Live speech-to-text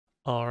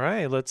All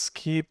right, let's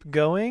keep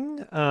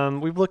going.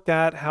 We've looked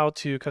at how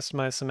to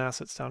customize some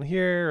assets down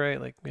here,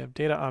 right? Like we have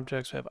data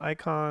objects, we have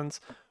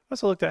icons. We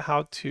also looked at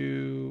how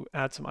to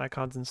add some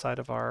icons inside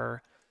of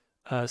our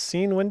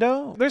scene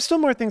window. There's still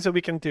more things that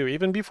we can do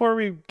even before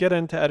we get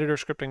into editor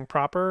scripting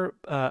proper.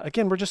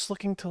 Again, we're just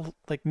looking to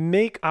like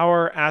make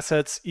our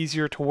assets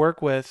easier to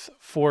work with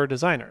for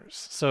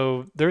designers.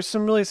 So there's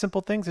some really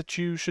simple things that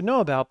you should know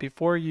about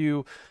before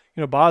you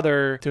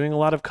bother doing a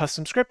lot of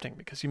custom scripting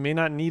because you may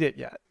not need it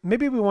yet.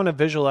 Maybe we want to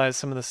visualize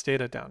some of this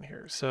data down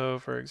here. So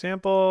for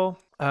example,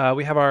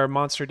 we have our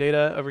monster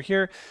data over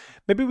here.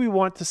 Maybe we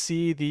want to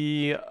see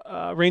the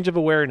range of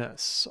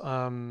awareness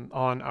on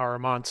our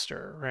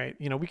monster, right?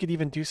 We could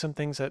even do some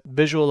things that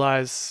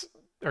visualize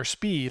our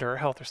speed or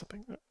health or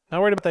something.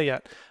 Not worried about that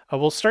yet.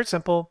 We'll start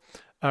simple.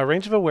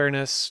 Range of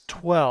awareness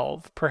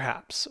 12,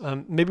 perhaps.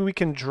 Maybe we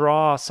can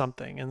draw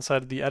something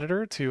inside of the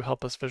editor to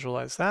help us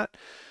visualize that.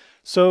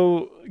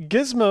 So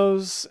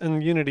gizmos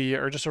in Unity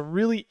are just a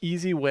really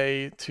easy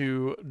way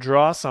to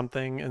draw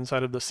something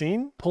inside of the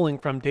scene, pulling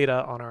from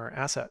data on our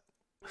asset.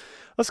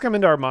 Let's come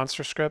into our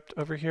monster script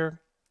over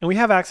here, and we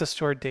have access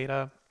to our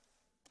data.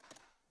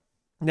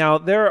 Now,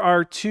 there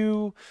are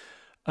two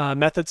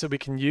methods that we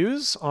can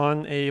use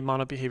on a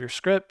mono-behavior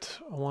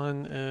script.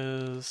 One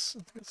is,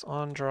 I think it's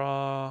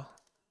onDraw,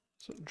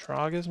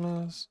 draw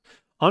gizmos?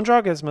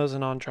 OnDraw gizmos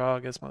and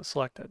onDraw gizmos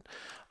selected.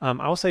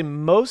 I will say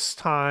most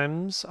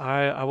times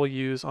I will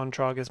use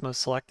onDraw gizmos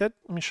selected.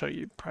 Let me show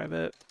you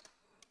private.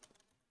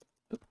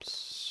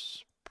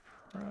 Oops,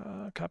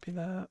 copy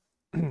that.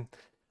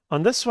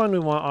 On this one, we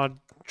want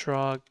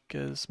onDraw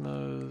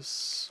gizmos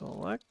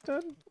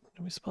selected.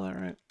 Did we spell that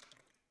right?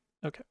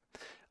 Okay.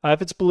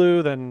 If it's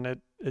blue, then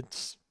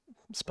it's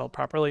spelled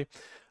properly.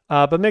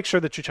 But make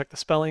sure that you check the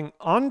spelling.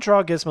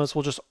 OnDraw gizmos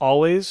will just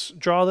always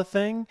draw the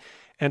thing,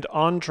 and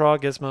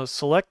onDraw gizmos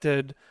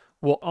selected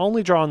will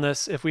only draw on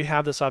this if we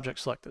have this object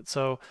selected.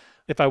 So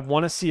if I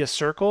want to see a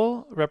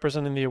circle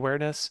representing the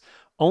awareness,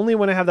 only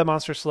when I have that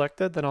monster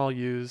selected, then I'll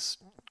use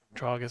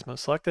draw gizmo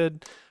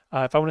selected.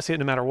 If I want to see it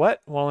no matter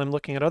what, while I'm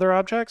looking at other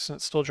objects and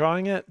it's still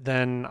drawing it,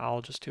 then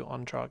I'll just do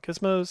onDraw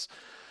gizmos.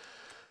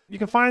 You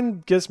can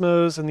find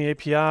gizmos in the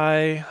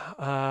API.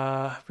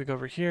 If we go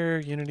over here,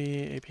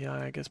 Unity,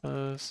 API,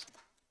 gizmos.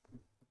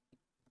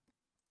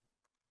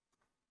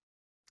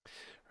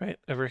 Right,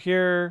 over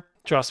here,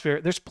 draw sphere.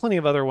 There's plenty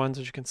of other ones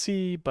as you can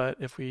see, but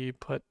if we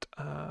put,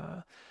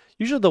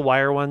 usually the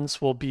wire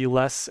ones will be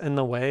less in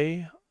the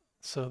way.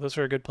 So those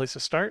are a good place to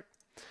start.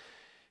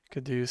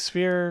 Could do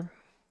sphere,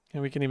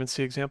 and we can even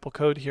see example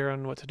code here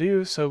on what to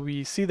do. So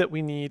we see that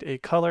we need a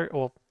color.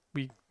 Well,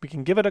 we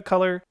can give it a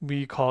color.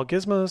 We call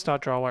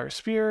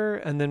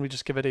gizmos.drawWireSphere, and then we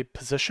just give it a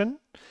position,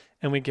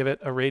 and we give it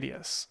a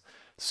radius.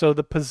 So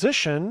the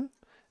position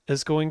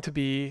is going to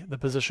be the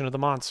position of the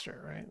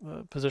monster, right?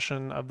 The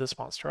position of this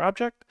monster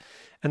object.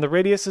 And the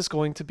radius is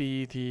going to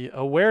be the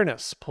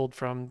awareness pulled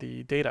from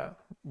the data,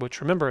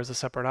 which remember is a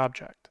separate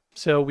object.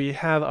 So we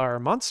have our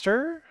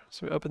monster.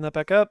 So we open that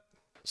back up.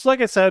 So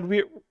like I said,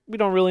 we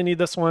don't really need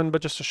this one,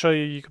 but just to show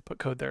you, you could put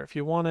code there if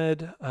you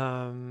wanted.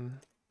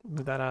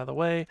 Move that out of the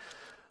way.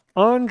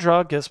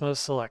 OnDraw gizmos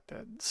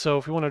selected. So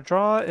if we want to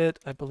draw it,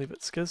 I believe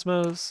it's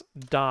gizmos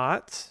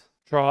dot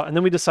draw, and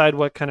then we decide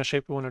what kind of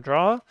shape we want to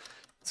draw. In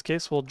this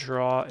case, we'll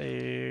draw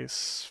a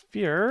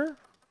sphere.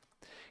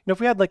 If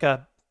we had like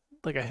a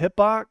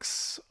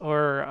hitbox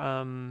or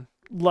a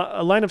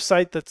line of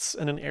sight that's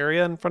in an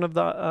area in front of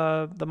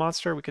the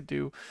monster, we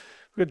could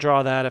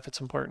draw that if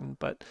it's important.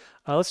 But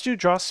let's do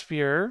draw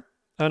sphere.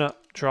 Oh no,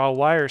 draw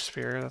wire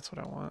sphere. That's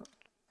what I want.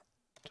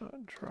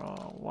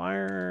 Draw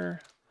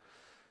wire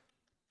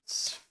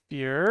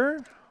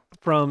sphere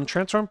from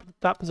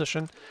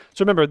transform.position.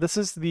 So remember, this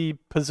is the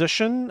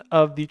position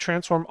of the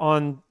transform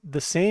on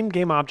the same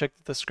game object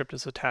that the script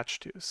is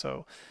attached to.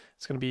 So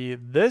it's going to be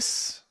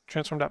this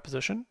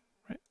transform.position,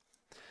 right?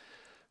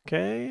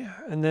 Okay,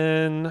 and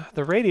then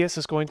the radius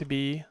is going to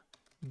be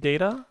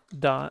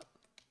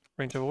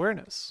data.range of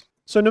awareness.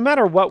 So no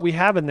matter what we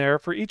have in there,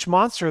 for each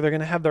monster, they're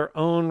going to have their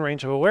own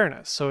range of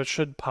awareness. So it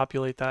should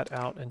populate that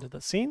out into the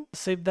scene.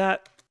 Save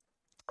that.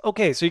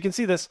 Okay, so you can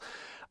see this.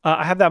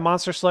 I have that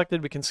monster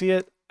selected, we can see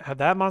it. I have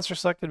that monster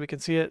selected, we can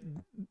see it.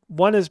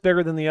 One is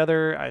bigger than the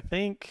other, I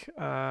think.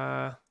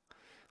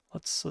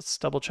 Let's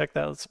double check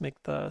that. Let's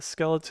make the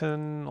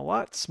skeleton a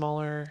lot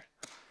smaller,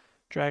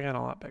 dragon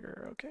a lot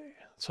bigger. Okay,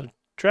 so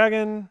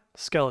dragon,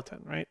 skeleton,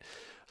 right?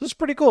 This is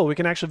pretty cool. We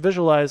can actually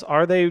visualize,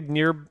 are they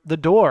near the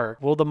door?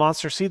 Will the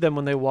monster see them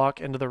when they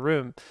walk into the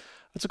room?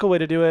 That's a cool way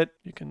to do it.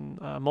 You can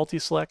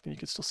multi-select and you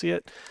can still see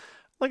it.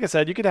 Like I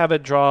said, you could have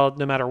it draw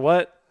no matter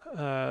what.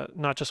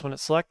 Not just when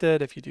it's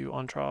selected. If you do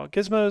onDraw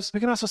gizmos,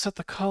 we can also set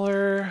the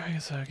color.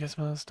 So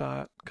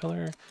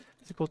gizmos.color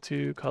is equal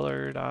to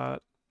color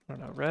dot, I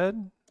don't know,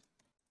 red.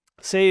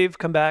 Save,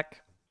 come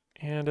back,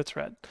 and it's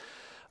red.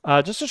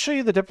 Just to show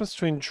you the difference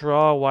between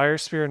draw wire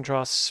sphere and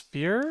draw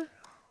sphere.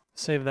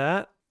 Save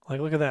that. Like,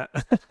 look at that.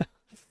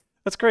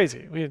 That's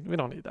crazy. We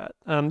don't need that.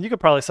 You could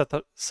probably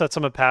set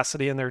some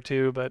opacity in there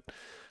too, but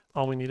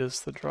all we need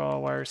is the draw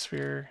wire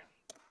sphere.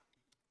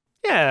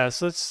 Yeah,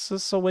 so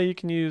that's a way you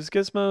can use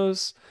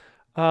gizmos.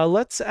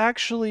 Let's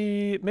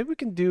actually, maybe we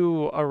can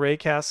do array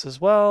casts as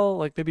well.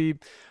 Like maybe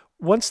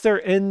once they're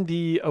in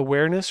the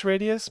awareness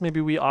radius, maybe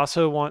we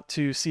also want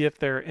to see if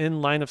they're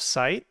in line of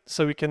sight.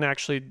 So we can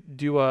actually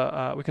do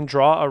we can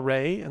draw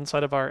array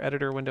inside of our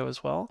editor window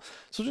as well.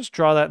 So just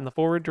draw that in the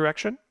forward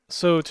direction.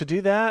 So to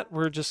do that,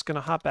 we're just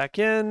gonna hop back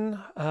in.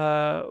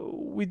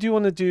 We do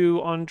want to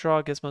do on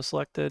draw gizmo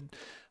selected,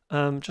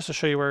 just to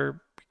show you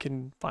where we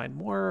can find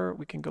more.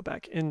 We can go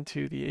back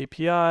into the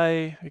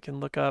API. We can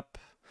look up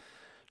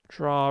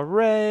draw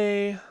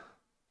array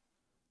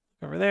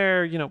over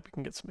there. You know, we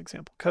can get some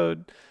example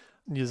code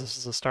and use this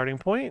as a starting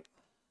point.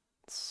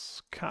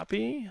 Let's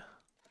copy.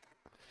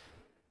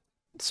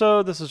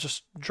 So this is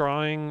just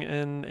drawing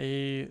in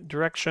a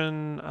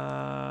direction.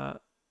 I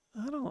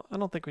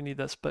don't think we need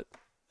this, but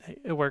hey,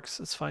 it works.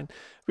 It's fine.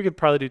 We could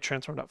probably do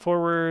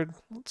transform.forward.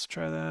 Let's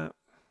try that.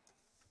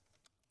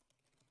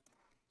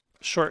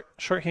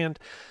 Shorthand,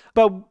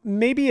 but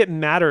maybe it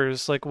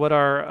matters like what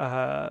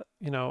our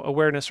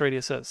awareness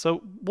radius is.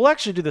 So we'll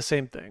actually do the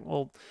same thing.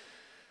 We'll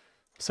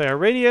say our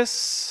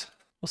radius,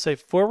 we'll say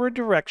forward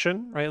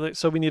direction, right?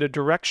 So we need a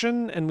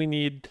direction and we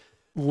need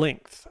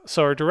length.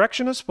 So our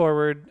direction is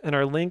forward and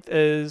our length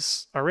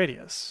is our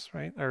radius,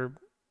 right? Or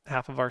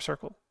half of our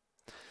circle.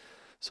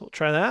 So we'll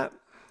try that.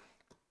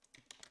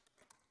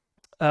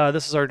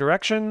 This is our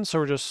direction, so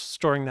we're just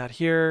storing that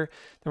here.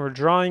 Then we're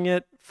drawing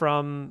it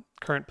from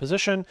current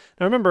position.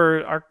 Now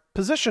remember, our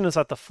position is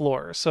at the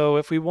floor. So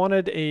if we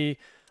wanted a,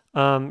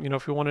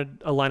 if we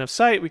wanted a line of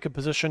sight, we could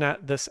position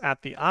this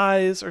at the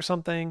eyes or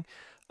something.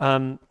 We're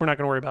not going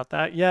to worry about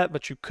that yet,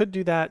 but you could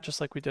do that just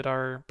like we did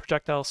our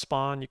projectile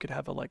spawn. You could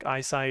have a like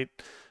eyesight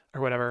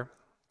or whatever.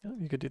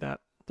 You could do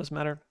that. Doesn't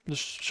matter.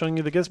 Just showing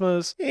you the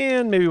gizmos,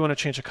 and maybe we want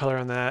to change the color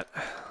on that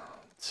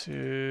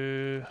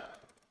to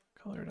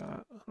color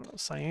dot, I don't know,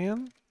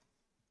 cyan.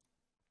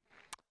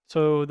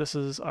 So this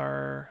is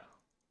our,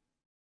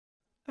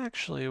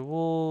 actually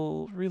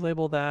we'll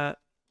relabel that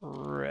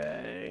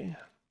ray,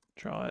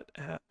 draw it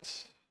at,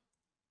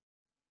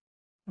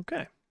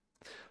 okay.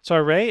 So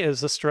our ray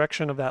is this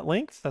direction of that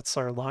length, that's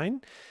our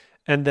line.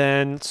 And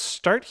then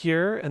start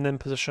here and then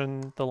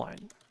position the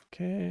line.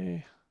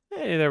 Okay,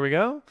 hey, there we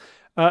go.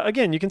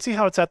 Again, you can see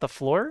how it's at the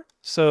floor.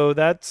 So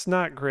that's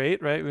not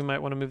great, right? We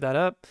might want to move that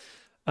up.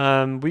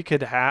 We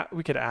could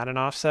add an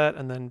offset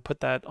and then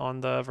put that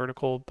on the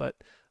vertical, but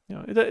you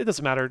know, it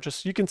doesn't matter.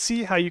 Just you can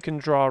see how you can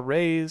draw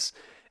rays.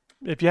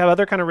 If you have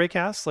other kind of ray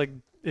casts, like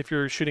if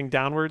you're shooting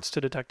downwards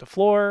to detect a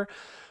floor,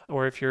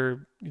 or if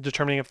you're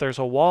determining if there's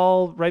a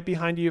wall right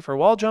behind you for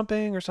wall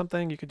jumping or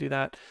something, you could do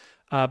that.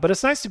 But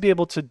it's nice to be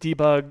able to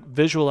debug,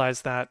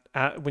 visualize that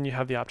when you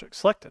have the object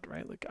selected,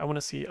 right? Like I want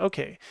to see,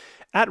 okay,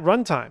 at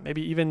runtime,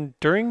 maybe even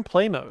during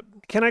play mode,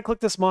 can I click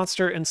this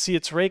monster and see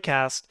its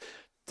raycast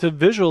to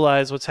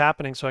visualize what's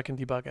happening so I can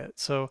debug it?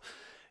 So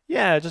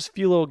yeah, just a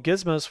few little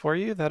gizmos for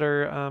you that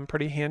are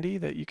pretty handy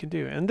that you can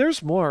do. And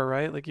there's more,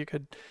 right? Like you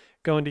could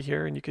go into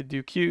here and you could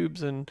do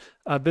cubes and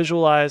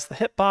visualize the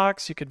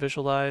hitbox. You could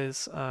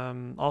visualize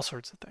all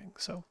sorts of things.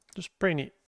 So just pretty neat.